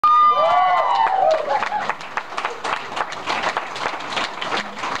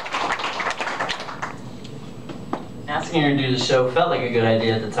asking her to do the show felt like a good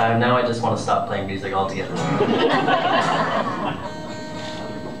idea at the time. Now I just want to stop playing music altogether.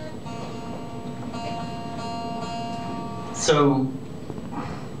 So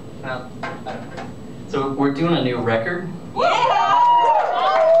we're doing a new record.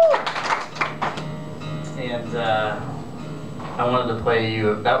 And I wanted to play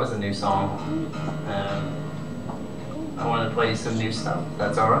you, that was a new song. I wanted to play you some new stuff.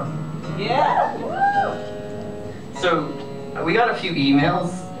 That's all right? Yeah. So we got a few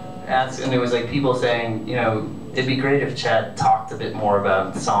emails and there was like people saying, you know, it'd be great if Chad talked a bit more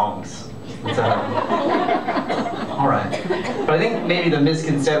about songs. So, all right. But I think maybe the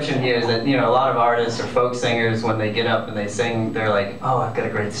misconception here is that, you know, a lot of artists or folk singers, when they get up and they sing, they're like, oh, I've got a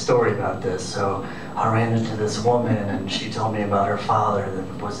great story about this. So I ran into this woman and she told me about her father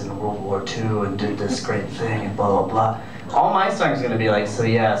that was in World War II and did this great thing and blah, blah, blah. All my songs are going to be like, so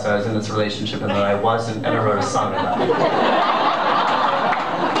yeah, so I was in this relationship and then I wasn't, and I wrote a song about it.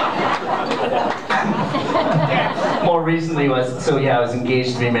 More recently was, so yeah, I was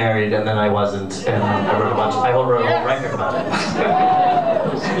engaged to be married and then I wasn't, and I wrote a whole record about it.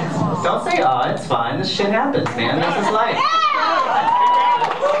 Don't say, oh, it's fine, this shit happens, man, this is life.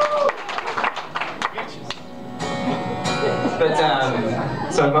 But,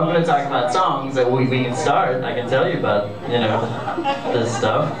 so if I'm going to talk about songs that we can start, I can tell you about, you know, this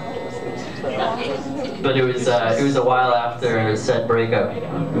stuff. But it was a while after said breakup,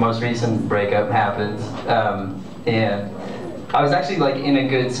 the most recent breakup happened, and I was actually like in a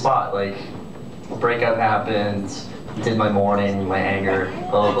good spot, like breakup happened, did my mourning, my anger,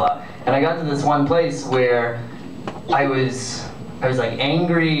 blah blah blah, and I got to this one place where I was like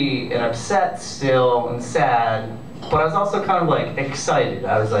angry and upset still and sad, but I was also kind of like excited.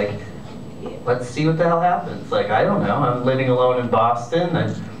 I was like, let's see what the hell happens. Like, I don't know, I'm living alone in Boston,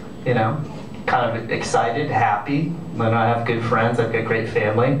 and you know, kind of excited, happy. Then I have good friends, I've got a great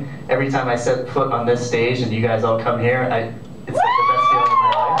family. Every time I set foot on this stage and you guys all come here, it's like the best feeling of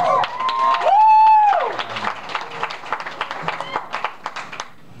my life.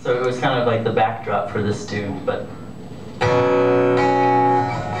 So it was kind of like the backdrop for this tune, but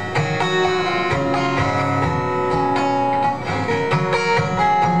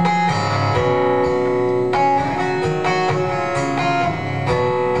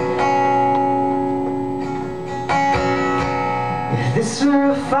if this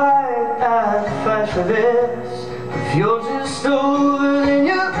were a fight, I'd fight for this. If you're just older, then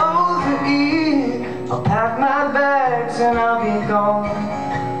you're over it. I'll pack my bags and I'll be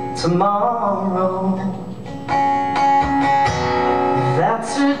gone tomorrow. If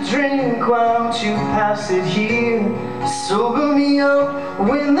that's a drink, why don't you pass it here? Sober me up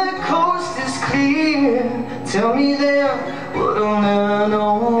when the coast is clear. Tell me then what I'll never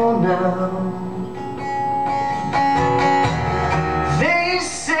know now.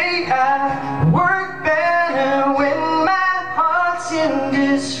 I work better when my heart's in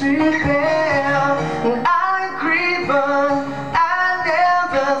disrepair, and I agree, but I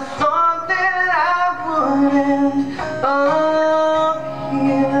never thought that I would end up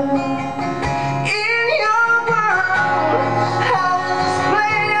here. In your world, how does this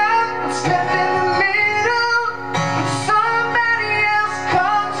play out? I'm stuck in the middle, when somebody else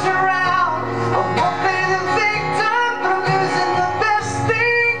comes around. I won't play the victim, but I'm losing the best thing.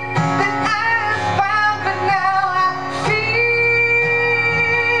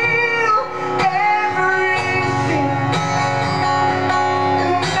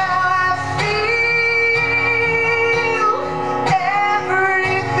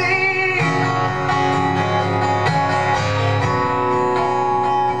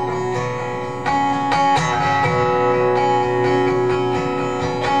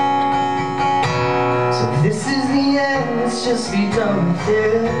 Just be done with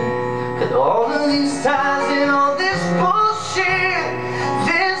it. Cut all of these ties and all this bullshit.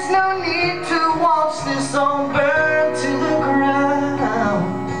 There's no need to watch this all burn to the ground.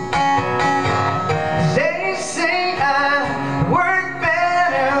 They say I work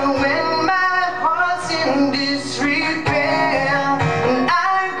better when my heart's in disrepair, and I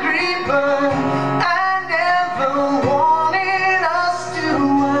agree, but I never wanted us to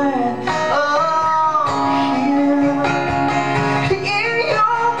end up here. In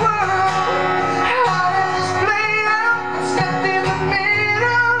your world, how does this play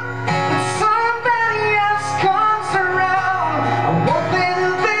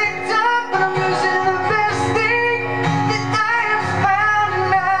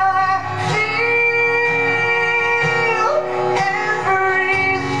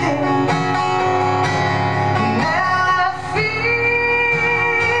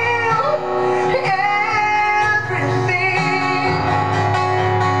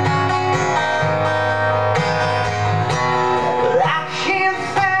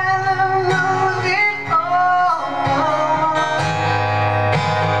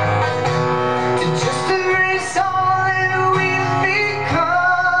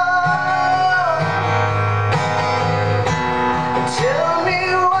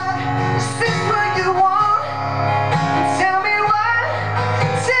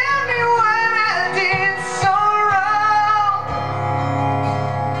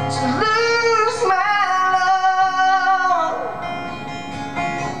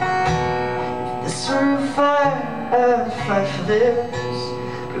have to fight for this.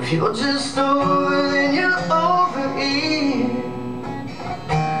 But if you're just over, then you're over here.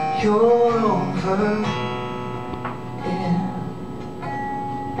 You're over.